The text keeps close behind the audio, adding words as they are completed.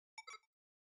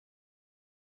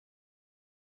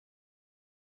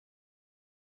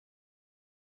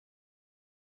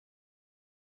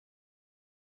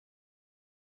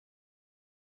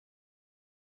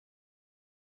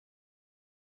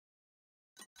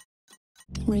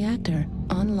Reactor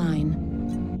online.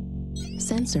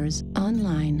 Sensors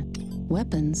online.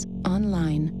 Weapons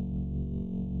online.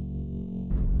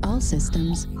 All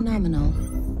systems nominal.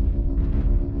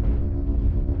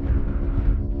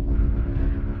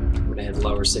 We're gonna head to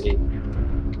Lower City.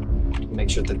 Make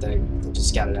sure that they just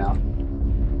scout it out.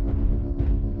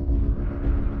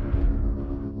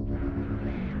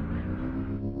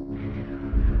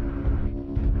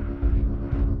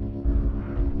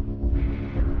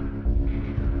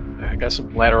 I got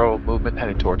some lateral movement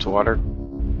heading towards water.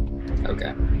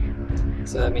 Okay.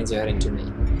 So that means you're heading to me.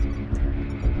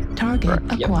 Target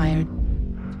acquired.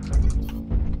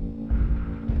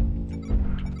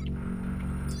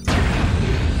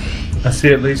 I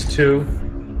see at least 2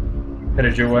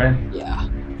 headed your way. Yeah.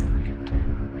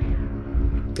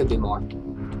 Could be more. I'm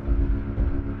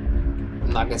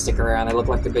not gonna stick around. They look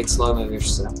like the big slow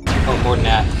movers, so. Oh, more than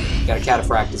that. Got a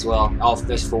cataphract as well. Oh,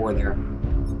 there's 4 there.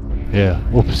 Yeah,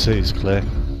 upper city's clear.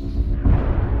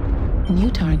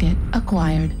 New target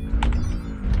acquired.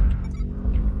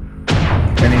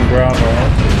 Heading Bravo.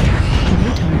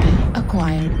 New target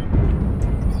acquired.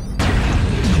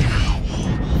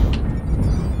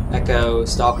 Echo,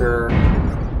 Stalker.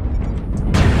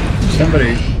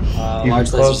 Somebody Large even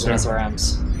lasers closer. and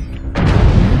SRMs.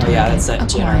 Oh yeah, that's that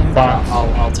Jenner. Fox.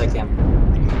 I'll take him.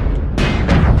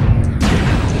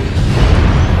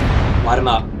 Light him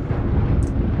up.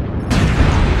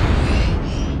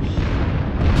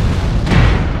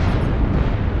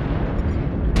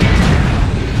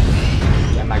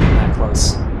 Yeah, I'm not getting that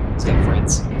close. He's got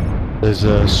friends.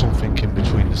 There's something in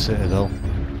between the citadel.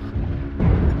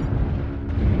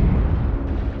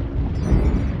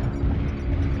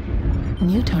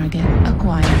 New target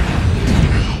acquired.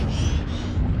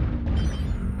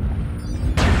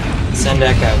 Send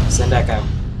Echo. Send Echo.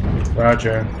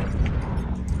 Roger.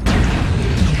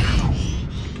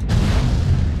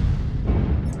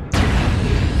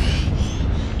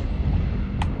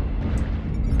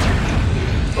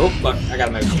 Oh, look, I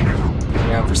gotta move.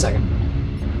 Hang on for a second.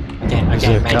 I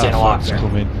can't maintain a lock there.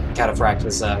 Cataphract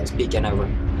was peeking over.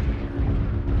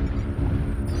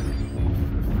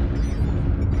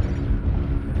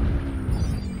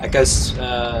 Echo's,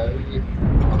 how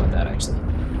about that actually?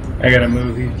 I gotta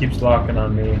move. He keeps locking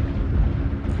on me.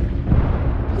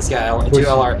 He's got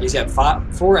he's got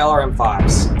 4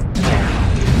 LRM5s.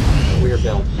 Weird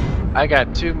build. I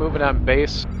got 2 moving on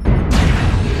base.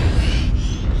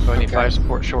 So I need 5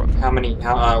 support shortly. How many?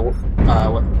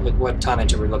 What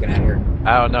tonnage are we looking at here?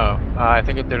 I don't know. I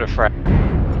think it did a frac.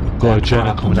 Got a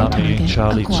Jenner coming out to you in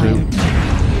Charlie 2.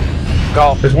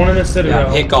 Golf. There's one in the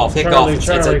citadel. Yeah, hit golf. Hit Charlie, golf.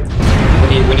 Charlie.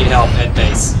 We need help at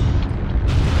base.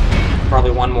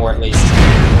 Probably one more at least.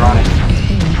 We're on it. Is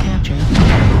being captured.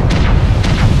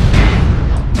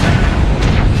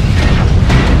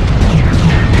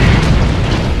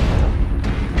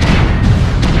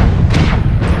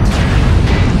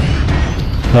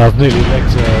 I've nearly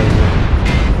legged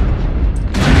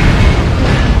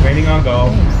Waiting on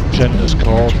golf. Jenner's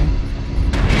called.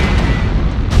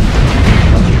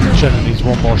 Jenner needs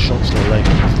 1 more shot to the leg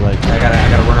on his leg. I gotta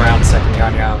run around a second. You're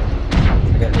on your own.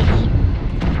 I gotta eat.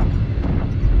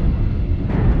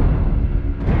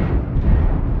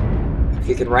 If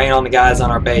you could rain on the guys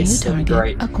on our base, that'd be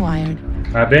great. Acquired.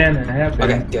 I have been.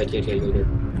 Okay, good.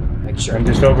 Make sure. I'm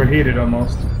just overheated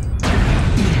almost.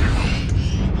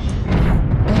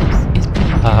 Base is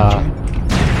being Haha.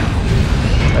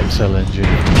 captured. XL engine.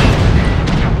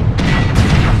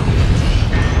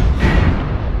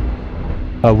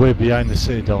 We're behind the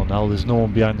citadel now. There's no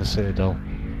one behind the citadel.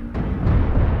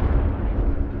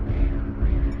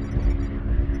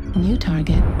 New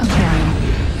target acquired.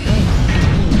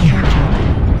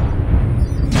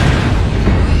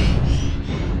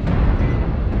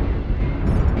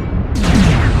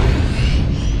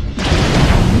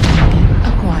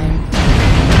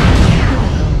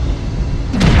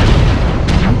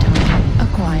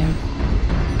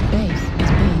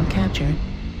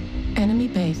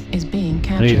 Base is being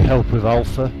captured. I need help with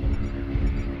Alpha.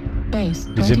 Base.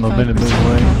 He's in my minimum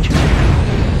range.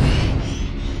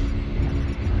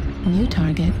 New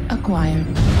target acquired.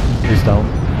 He's down.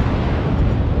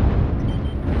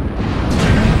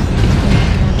 Base is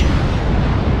being captured.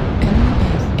 Enemy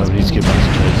base is I need to get back to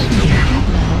base.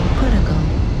 critical.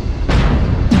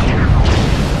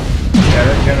 Yeah,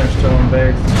 that Jenner's still on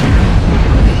base.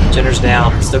 Jenner's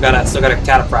down. Still got a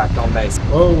cataphract on base.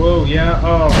 Whoa, yeah.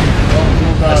 Oh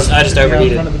I just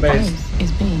overheated. In front of the base. Base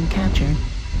is being captured.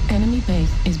 Enemy base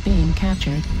is being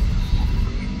captured.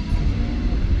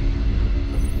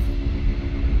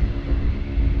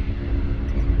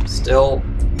 Still 2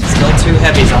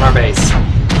 heavies on our base.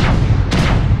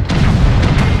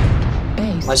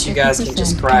 Unless you guys can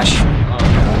just crash.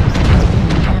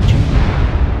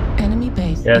 Enemy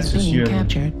base Yeah, it's is just being you and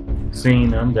captured.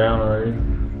 Zyne, I'm down already.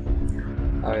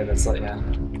 Oh yeah, that's like, yeah. We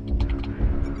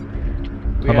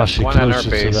I'm have actually one on our closer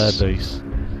to their base. base.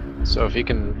 So if he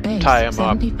can Base tie him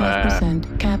up,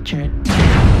 75% captured.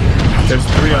 There's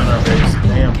 3 on our base. Being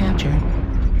Damn. captured.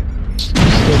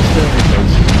 Stay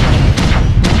base.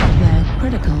 Led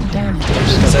critical damage.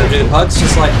 So do the pugs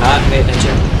just like not pay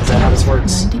attention? Is that how this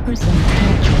works? 90%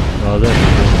 captured. Oh, they're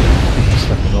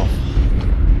stepping off.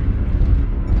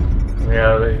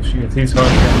 Yeah, if he's hard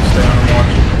to stay on and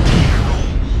watch.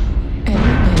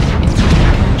 Enemy base is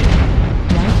being captured.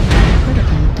 Light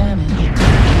critical damage.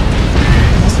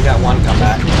 Still got one come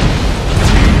back.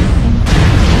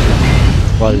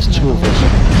 Right, there's 2 of us on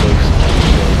the base.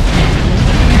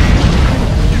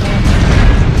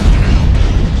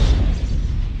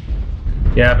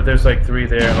 Yeah, but there's like 3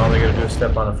 there, and all they gotta do is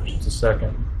step on it for just a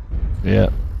second. Yeah.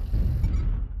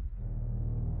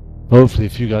 Hopefully,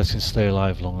 if you guys can stay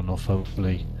alive long enough,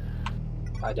 hopefully.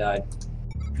 I died.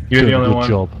 You're the doing a only good one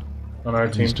job. on our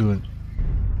team. He's doing.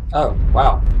 Oh,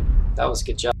 wow. That was a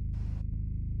good job.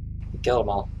 You killed them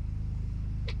all.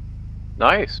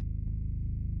 nice.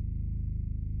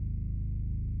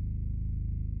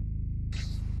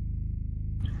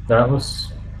 That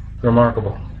was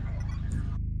remarkable.